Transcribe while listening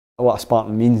What a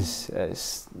Spartan means,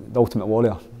 it's the ultimate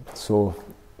warrior. So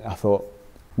I thought,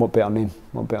 what better name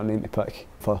to pick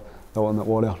for the ultimate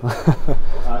warrior.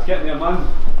 Getting there, man.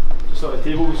 Just like the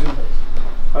tables and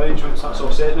arrangements, that's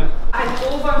all set now. And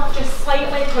over just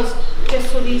slightly, because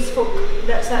just so these folk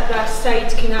that's at this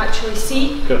side can actually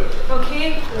see. Good.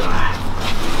 Okay?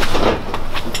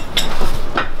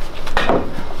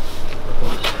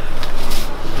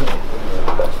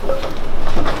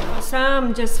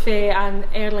 Sam, just for an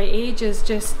early age, has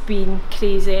just been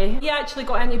crazy. He actually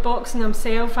got into boxing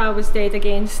himself. I was dead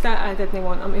against it. I didn't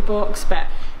want him to box, but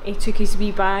he took his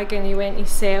wee bag and he went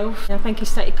himself. I think he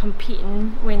started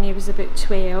competing when he was about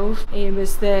 12. He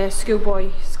was the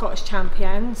schoolboy Scottish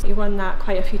champions. He won that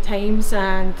quite a few times,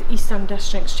 and Eastern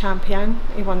District's champion.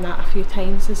 He won that a few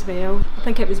times as well. I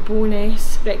think it was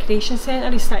Bowness Recreation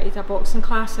Centre. He started a boxing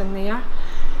class in there.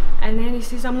 And then he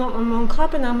says, I'm not my own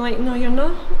club, and I'm like, no, you're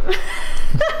not.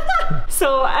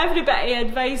 So every bit of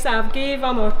advice I've gave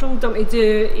him or told him to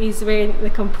do, he's went the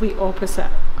complete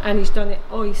opposite. And he's done it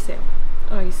all himself.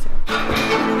 All himself.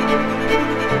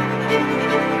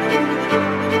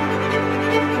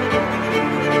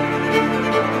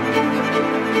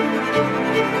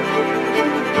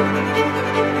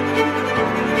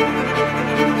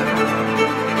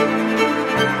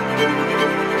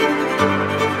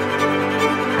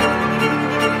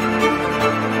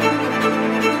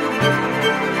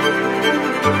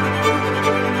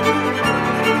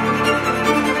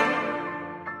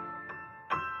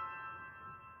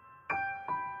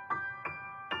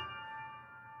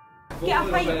 Get a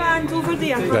fight band over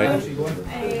there. Right.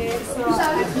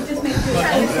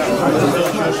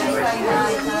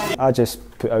 I just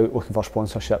put out looking for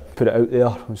sponsorship, put it out there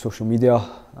on social media,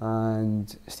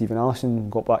 and Stephen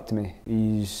Allison got back to me.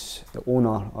 He's the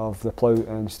owner of the Plough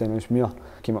in Stenhousemuir.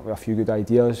 Came up with a few good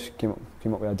ideas, came up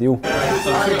with a deal.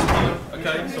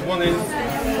 Okay, so one in,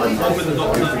 one with the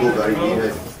doctor.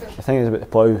 The thing is about the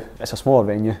Plough, it's a smaller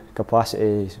venue, capacity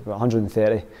is about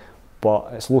 130.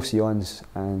 But it's low ceilings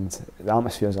and the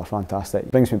atmospheres are fantastic. It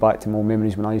brings me back to my old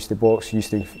memories when I used to box. Used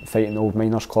to fight in the old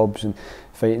miners' clubs and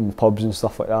fight in pubs and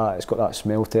stuff like that. It's got that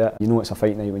smell to it. You know it's a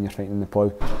fight night when you're fighting in the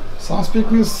Plough. Some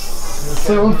speak with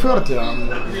 7:30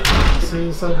 and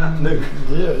see 7.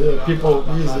 Yeah, people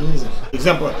easy.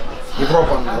 Example, Europe,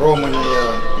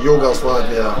 Romania,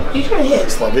 Yugoslavia,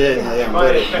 Slovenia,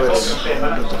 very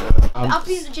beautiful. I've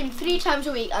been to the gym 3 times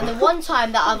a week, and the one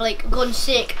time that I've like gone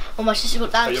sick when my sister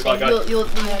got dancing,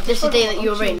 this is the day that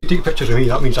you're in. You take pictures of me,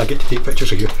 that means I get to take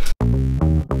pictures of you.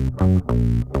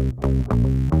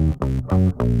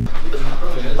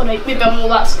 Alright, maybe I'm not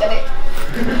that skinny.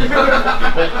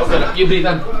 You breathe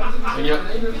in.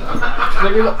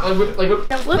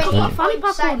 Look at that funny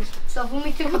back. So when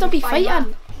we took, would I be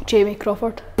fighting? Jamie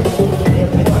Crawford.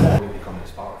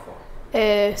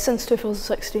 Since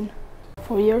 2016.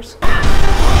 4 years.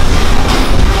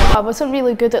 I wasn't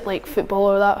really good at like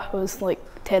football or that. I was like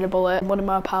terrible at it. One of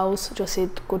my pals just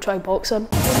said go try boxing.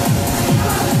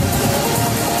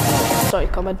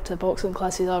 Started coming to boxing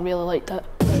classes, I really liked it.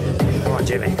 Come on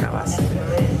Jamie, come on.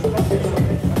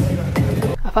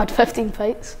 I've had 15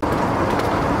 fights. When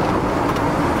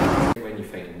are you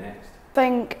fighting next? I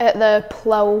think at the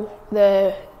Plough,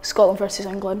 the Scotland versus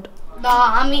England.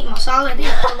 Nah, I'm eating my salad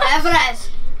here, whatever it is.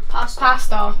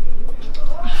 Pasta.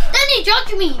 Didn't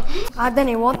judge me! I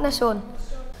didn't want this one.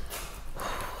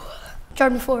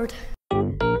 Jordan Ford. How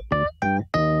long have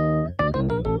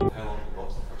you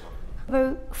boxed for?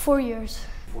 About 4 years.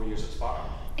 4 years at Sparta?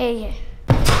 Yeah.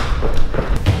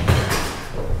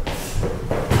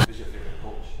 Who's your favourite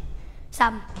coach?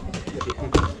 Sam. Any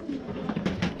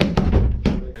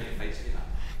fights have you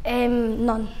had?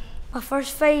 None. My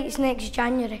first fight is next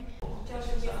January.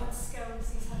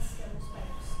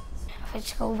 I've had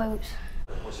skill bouts.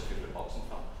 What's your favourite boxing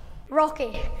film?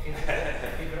 Rocky.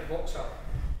 Favourite boxer?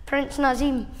 Prince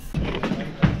Nazim.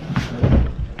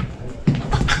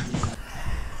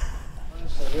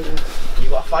 You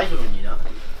got a fiver on you now?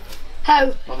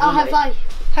 How? I'll have 5.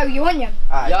 How, you won you? You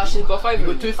actually got a fiver? You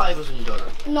got 2 fivers on you, Donna?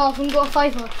 No, I haven't got a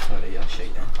 5. Alright, yeah,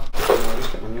 shite then.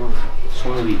 Just get my new one.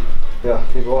 Slowly. Yeah,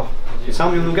 here you go. Did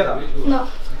Samuel not get that? No.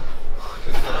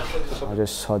 I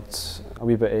just had a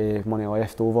wee bit of money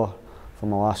left over for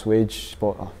my last wage,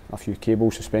 bought a few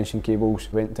cables, suspension cables,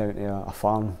 went down to a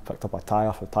farm, picked up a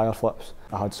tyre for tyre flips.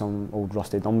 I had some old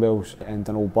rusty dumbbells and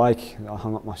an old bag that I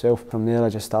hung up myself. From there I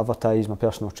just advertised my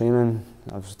personal training.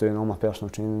 I was doing all my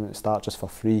personal training at the start just for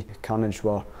free. Carnage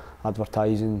were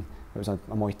advertising. It was a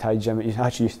Muay Thai gym. It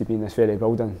actually used to be in this very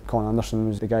building. Colin Anderson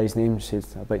was the guy's name. He said,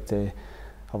 I'd like to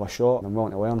have a shot and I'm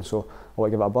willing to learn, so I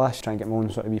want to give it a bash, try and get my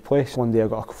own sort of wee place. One day I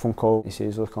got a phone call, he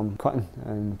says, look, I'm cutting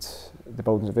and the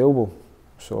building's available,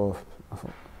 so I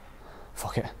thought,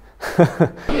 fuck it.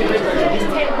 Do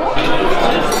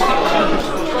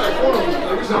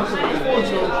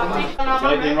you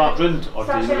like being wrapped round, or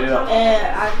do you do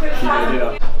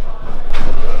that?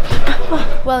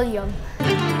 Well, young.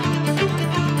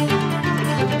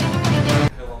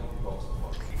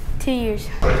 2 years.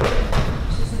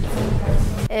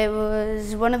 It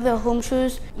was one of the home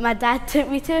shows my dad took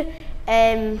me to,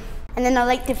 and then I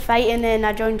liked the fighting and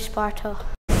I joined Sparta.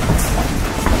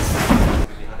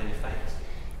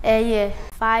 Yeah,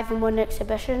 5 in one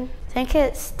exhibition. I think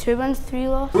it's 2 wins, 3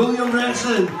 lost. William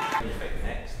Redson!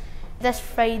 This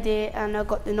Friday, and I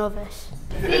got the novice.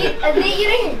 Aye. I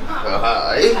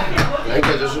think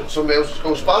there's somebody else that's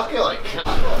called Sparky, like.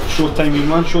 Showtime, you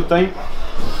man, showtime.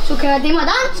 So can I do my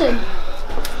dancing? You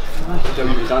can do a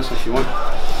wee dancing if you want.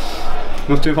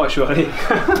 Not too much, alright.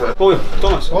 William,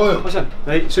 Thomas, listen,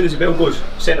 right, as soon as the bell goes,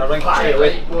 centre ring straight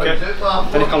away, okay?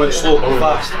 Then you come out slow or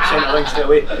fast, centre ring straight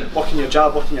away, working your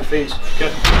jab, working your feints,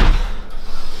 okay?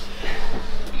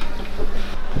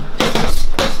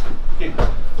 Okay.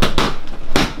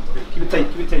 Keep it tight,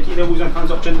 keep your elbows in,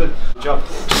 hands up, chin down. Jab,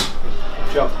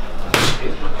 jab,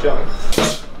 jab,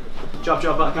 jab,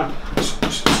 jab, back hand.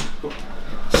 Go.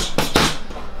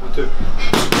 1, 2, 1,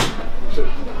 2,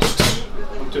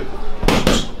 1, 2.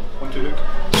 1, 2, hook.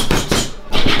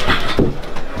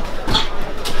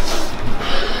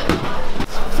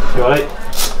 You alright?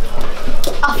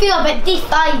 I feel a bit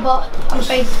deep-eyed, but I'm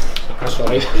fine. That's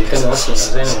alright.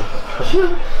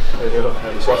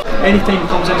 Anytime it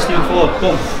comes in, steering forward,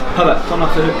 boom, pivot, turn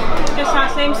off the hook. Just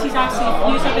ask them, she's asking if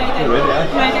you're ready.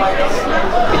 Ready?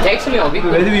 You texting me, I'll be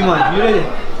Ready, wee man? You ready?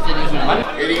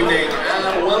 Good evening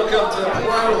and welcome to the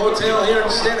Crown Hotel here in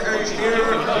Stenhouse here,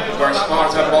 where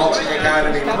Sparta Boxing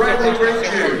Academy proudly brings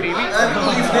you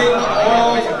an evening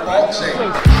of boxing.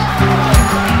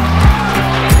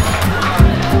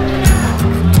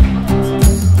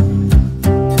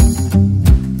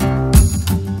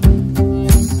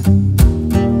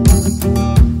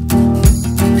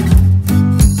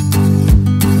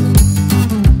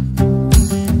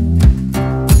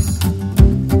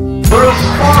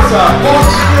 Sparta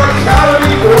Boxing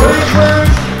Academy Richmond,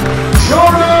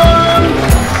 Jordan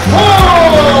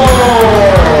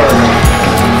Ford!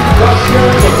 Let's go.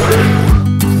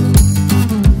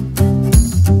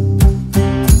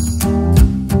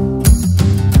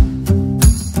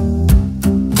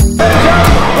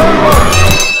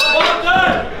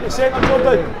 Centre,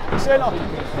 Jordan, centre.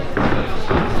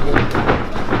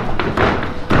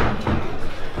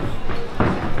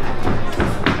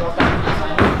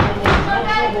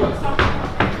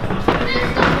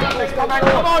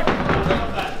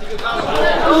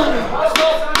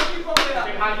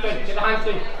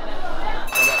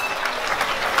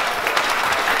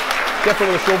 Careful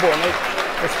with the showboat, mate.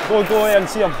 Let's go here and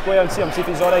see him. Go here and see him, see if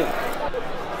he's alright.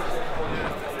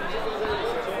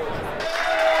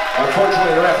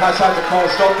 Unfortunately, the ref has had to call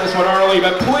stop this one early,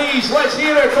 but please, let's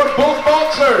hear it for both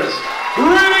boxers,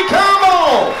 Rudy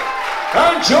Campbell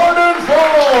and Jordan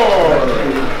Ford.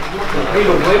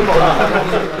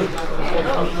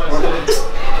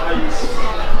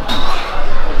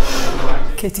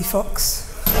 Katie Fox.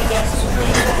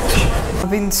 I've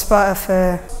been in Sparta for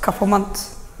a couple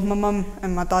months. My mum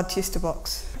and my dad used to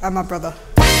box, and my brother.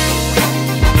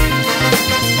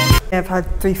 I've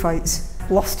had 3 fights.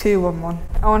 Lost 2, won 1.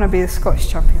 I want to be the Scottish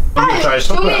champion.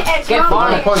 Get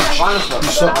far punch.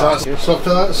 Stop to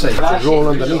that side. Roll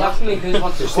underneath.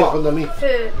 Step underneath.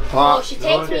 Well, she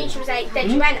texted me and she was like, did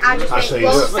you win? I just went,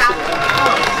 well,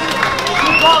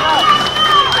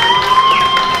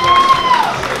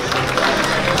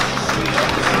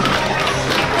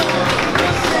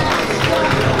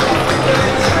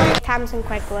 Tamsin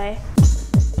Quigley.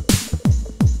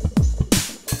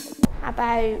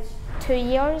 About 2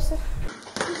 years.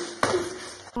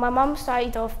 My mum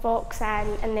started off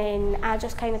boxing and then I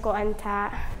just kind of got into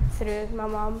it through my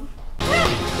mum.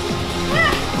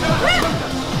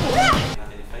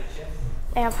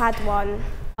 I've had 1.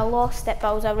 I lost it,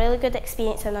 but it was a really good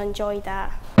experience and I enjoyed it.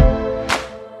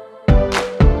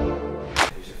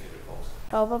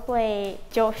 Probably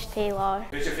Josh Taylor.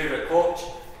 Who's your favourite coach?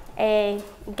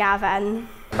 Gavin.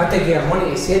 I think you have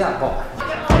money to say that, but...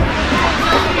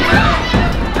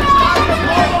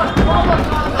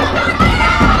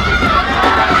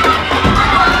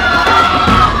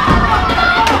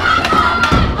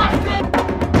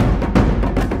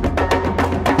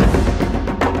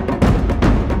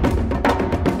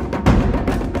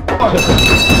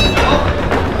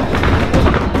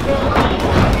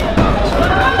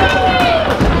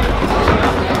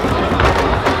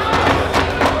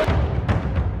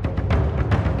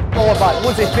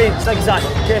 got loads of pain, zigzag,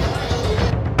 okay?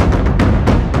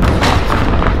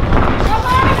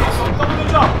 Good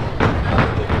job.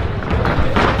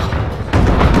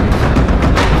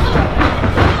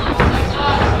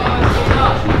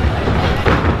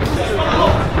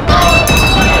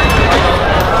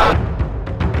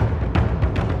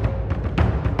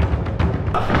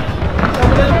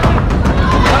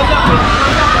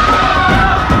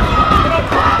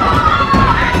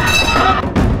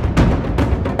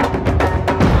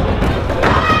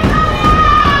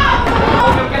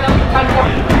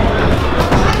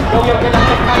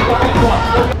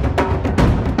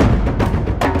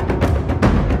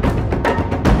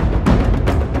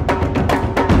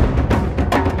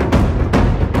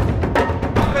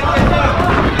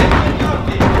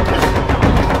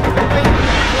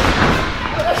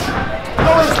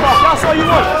 That's all you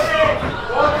want.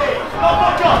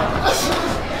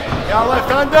 Yeah,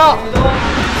 left hand up.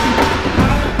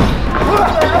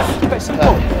 Keep it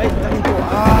simple. Right, there you go.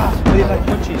 Ah, very big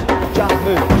punches. Jab,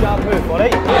 move,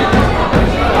 alright? Hands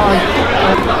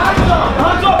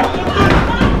up!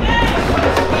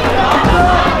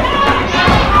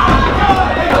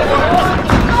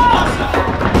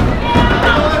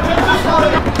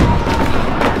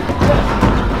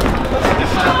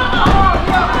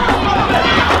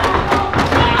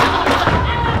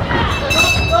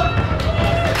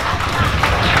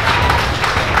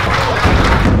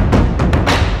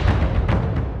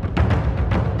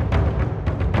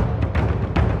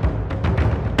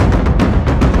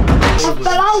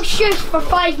 But I'll shoot for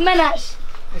 5 minutes.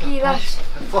 Yes.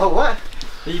 What?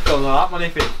 Are you feeling all that money,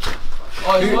 Faye?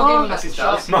 Oh, you're not giving us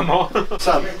stuff. My mum.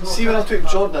 Sam, see when I took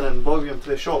Jordan and Bobby into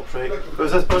the shops, right? There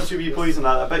was this bunch of wee boys and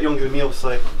that, a bit younger than me,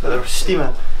 obviously, but they were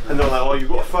steaming. And they were like, oh, you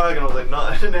got a fag? And I was like, nah.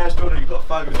 And then I asked Jordan, you got a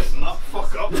fag? And he was like, nah,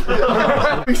 fuck up.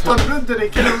 He stood rude, didn't he?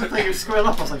 Kind of looked like he was squaring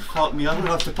up. I was like, fuck me, I'm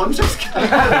gonna have to punch this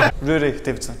guy. Rory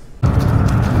Davidson.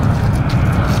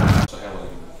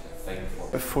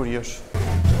 About 4 years.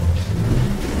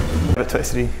 About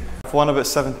 23. I've won about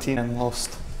 17 and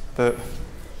lost about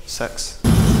 6.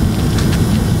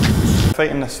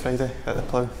 Fighting this Friday at the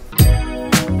Plough.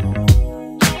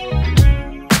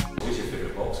 Who's your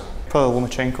favourite boxer? Probably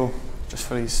Lomachenko, just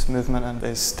for his movement and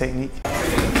his technique.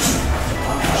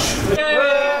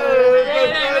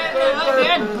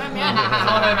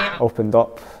 Opened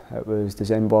up, it was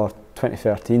December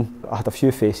 2013. I had a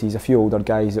few faces, a few older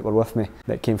guys that were with me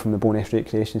that came from the Bonus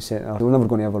Recreation Centre. They were never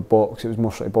going to ever box, it was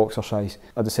more sort of boxercise.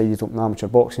 I decided to open an amateur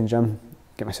boxing gym,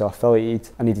 get myself affiliated.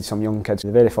 I needed some young kids.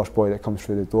 The very first boy that comes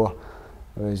through the door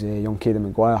was young Caden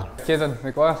Maguire. Caden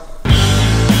Maguire.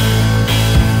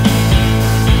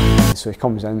 So he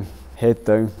comes in, head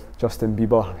down, Justin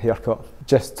Bieber haircut,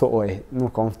 just totally no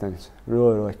confidence,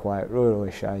 really quiet,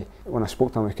 really shy. When I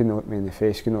spoke to him, he couldn't look me in the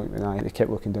face, couldn't look me in the eye, he kept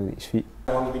looking down at his feet.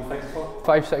 How long have you been fighting for?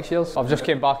 5-6 years. I've just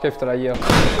came back after a year.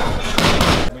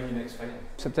 When are you next fighting?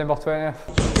 September 20th.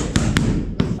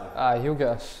 He'll get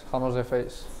us hundreds of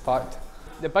fights, fact.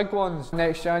 The big ones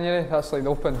next January, that's like the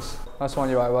Opens. That's the one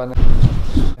you want to win.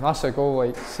 That's a goal,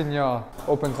 like senior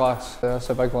open class, that's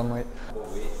a big one. Like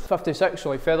 56,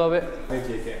 so like featherweight. How did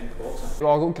you get into boxing?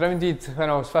 Well, I got grounded when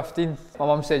I was 15. My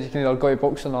mum said you can either go to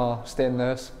boxing or stay in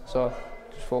this, so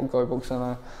just thought I'd go to boxing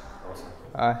now.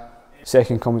 Aye.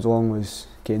 Second comes along was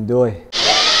Kane Dooley.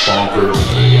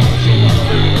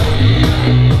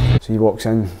 So he walks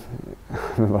in, I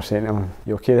remember saying to him,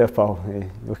 "You okay there, pal?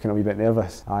 You're looking a wee bit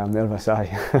nervous." "Aye, I'm nervous, aye."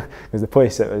 Because the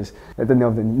place, it didn't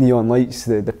have the neon lights,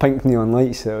 the pink neon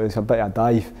lights, it was a bit of a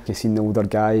dive. You seen the older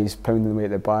guys pounding away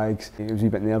at the bags, he was a wee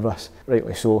bit nervous,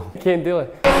 rightly so. Kane Dooley.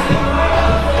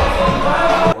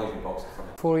 How long have you boxed for?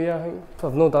 4 years, I think.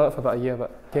 I've not done it for about a year, but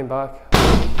came back.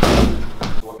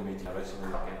 What made you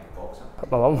originally get into boxing?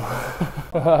 My mum.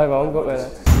 My mum got me in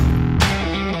it.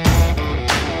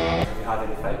 Have you had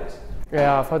any fights?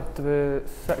 Yeah, I've had about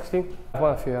 16. I've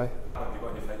won a few, aye. Have you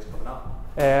got any fights coming up?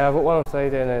 I've got one on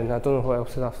Friday and then I don't know what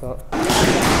else is after that.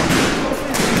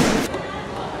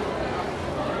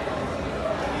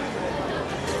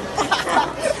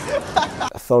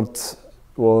 Third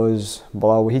was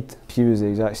Bilal Wahid. He was the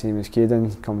exact same as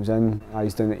Caden, comes in,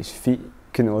 eyes down at his feet,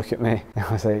 couldn't look at me.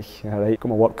 I was like, alright, got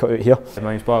my work cut out here.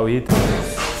 My name's Bilal Wahid.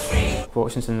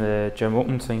 Boxing since the gym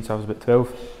opened since I was about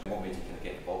 12. What made you kind of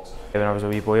get into boxing? When I was a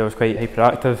wee boy I was quite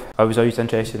hyperactive. I was always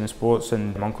interested in sports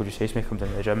and my uncle just says to me, come down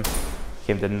to the gym.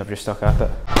 Came down and I've just stuck at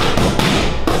it.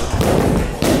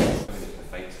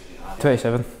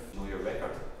 27. Know your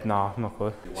record? Nah, no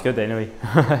clue. It's good anyway.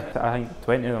 I think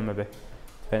 20 of them maybe.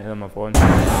 20 of them I've won. When's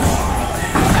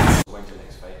your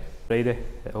next fight? Friday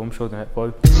at home show down at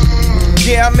Plough.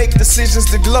 Yeah, I make decisions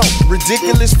to glow.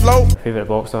 Ridiculous flow. Favourite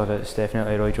boxer, it's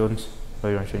definitely Roy Jones.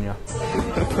 Roy Jones Jr.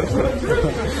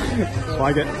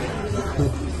 Flag it.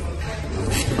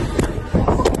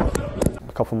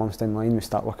 A couple of months down the line we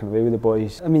start working away with the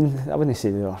boys. I mean, I wouldn't say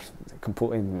they were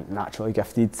completely naturally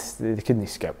gifted, they couldn't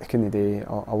skip, they couldn't do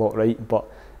a lot right, but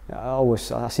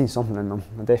I seen something in them,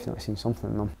 I definitely seen something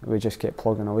in them. We just kept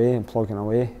plugging away, and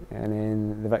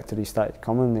then the victories started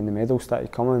coming, and the medals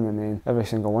started coming, and then every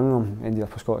single one of them ended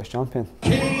up a Scottish champion.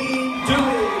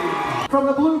 From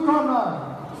the blue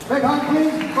corner, big hand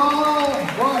please, Ball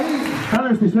Wahid.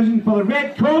 Colours decision for the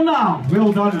red corner.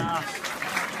 Well done.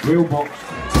 Well boxed.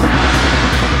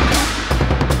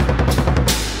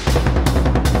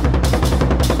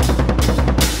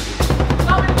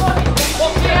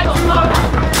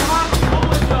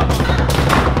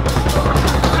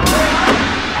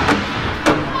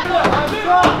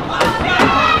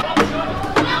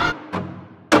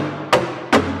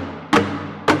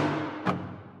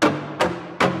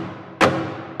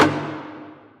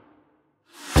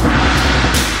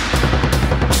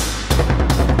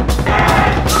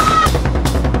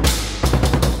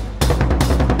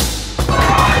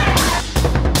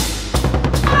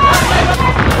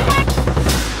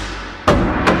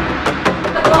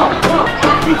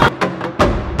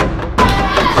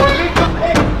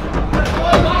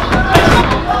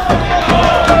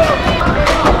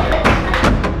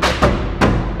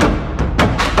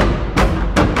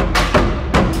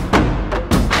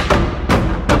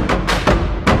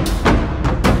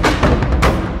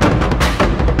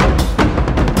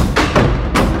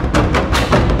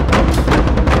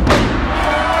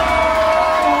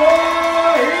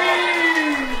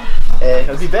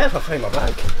 It'd be better if I found my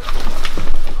bag.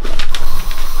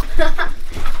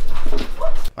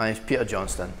 My name's Peter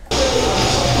Johnston.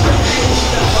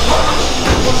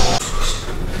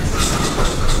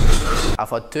 I've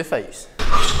had 2 fights.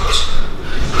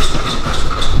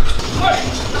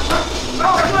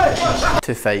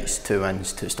 2 fights, 2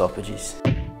 wins, 2 stoppages.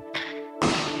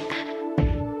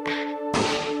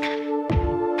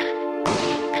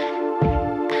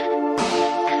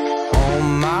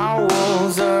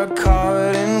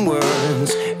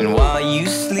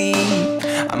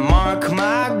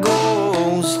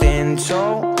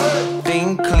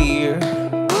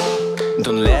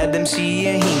 Don't let them see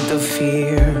a hint of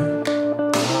fear.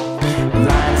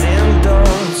 Lines and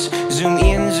dots, zoom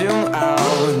in, zoom out.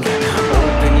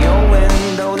 Open your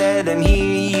window, let them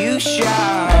hear you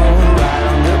shout. Right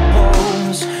on the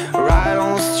poles, right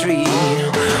on the street.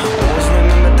 Always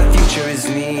remember the future is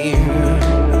near.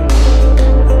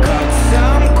 Cut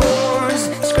some cords,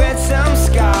 scratch some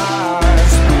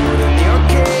scars. Put on your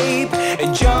cape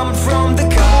and jump from the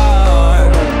car.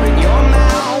 Open your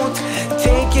mouth,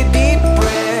 take a deep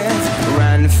breath,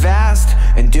 run fast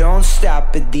and don't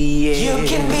stop at the end. You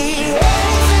can be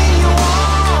anything you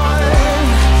want.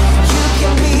 You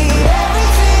can be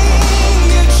everything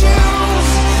you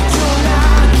choose. Do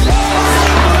not let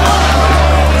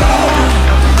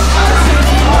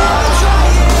try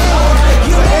it.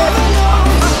 You never know.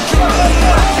 You can be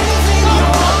anything you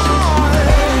want.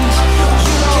 You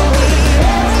can be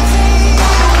everything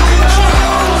you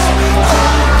choose. Do not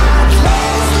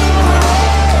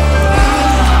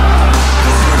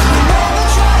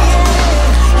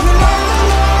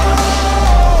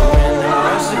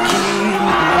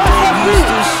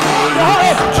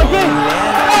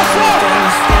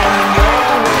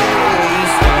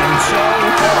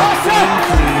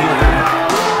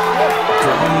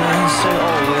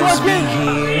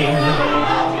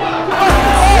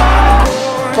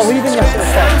believe in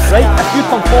yourself, right? If you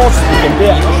come forward, you can do it.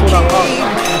 I'll show that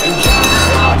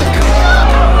hard.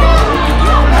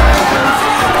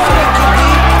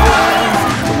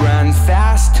 Run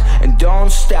fast and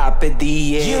don't stop at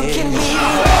the end. You can be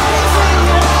anything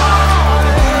you want.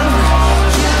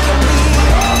 You can be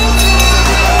anything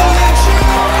you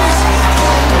choose.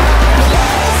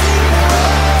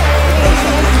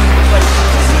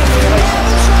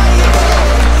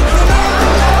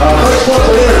 First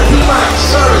quarter here, P-Max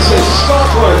Services,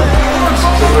 Scotland.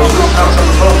 So we'll look out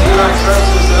some from P-Max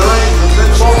Services to the ring, and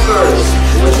then boxers.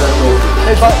 With that goal.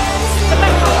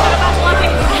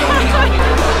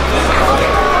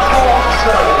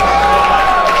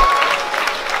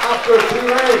 After 2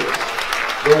 rounds,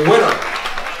 the winner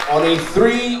on a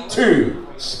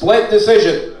 3-2 split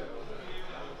decision.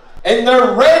 In the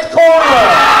red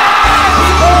corner,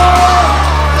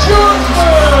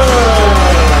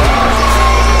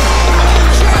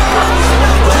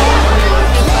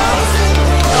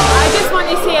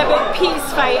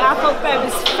 Pete's fight, I thought that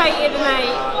was fight of the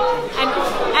night, and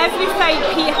every fight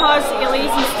Pete has, he lays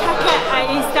his ticket at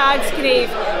his dad's grave,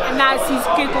 and that's his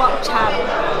good luck charm.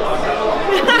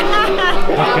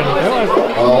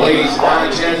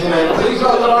 and gentlemen, please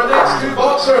welcome our next two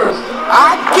boxers.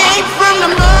 I came from the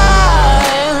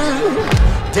mud,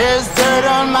 there's dirt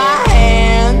on my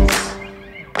hands.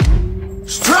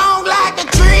 Strong like a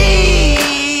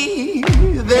tree,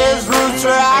 there's roots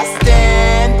where I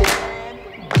stand.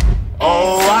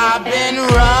 Oh, I've been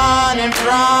running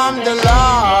from the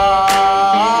law.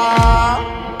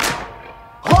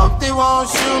 Hope they won't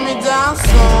shoot me down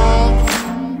soon.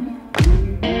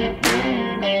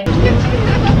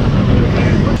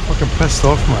 Fucking pissed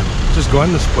off, man. Just go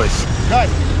in this place.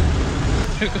 Guys,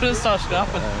 you're gonna start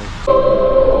scrapping.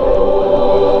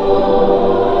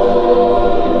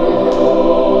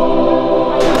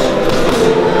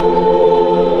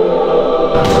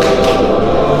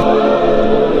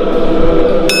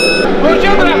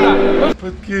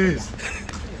 Podcast.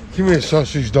 Give me a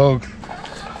sausage dog.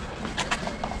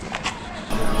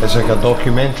 It's like a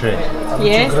documentary.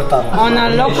 Yes, on a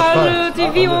local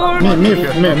TV or...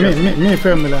 Me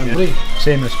family.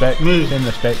 Same respect, same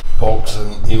respect.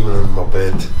 Boxing, even in my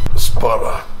bed.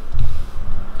 Sparta.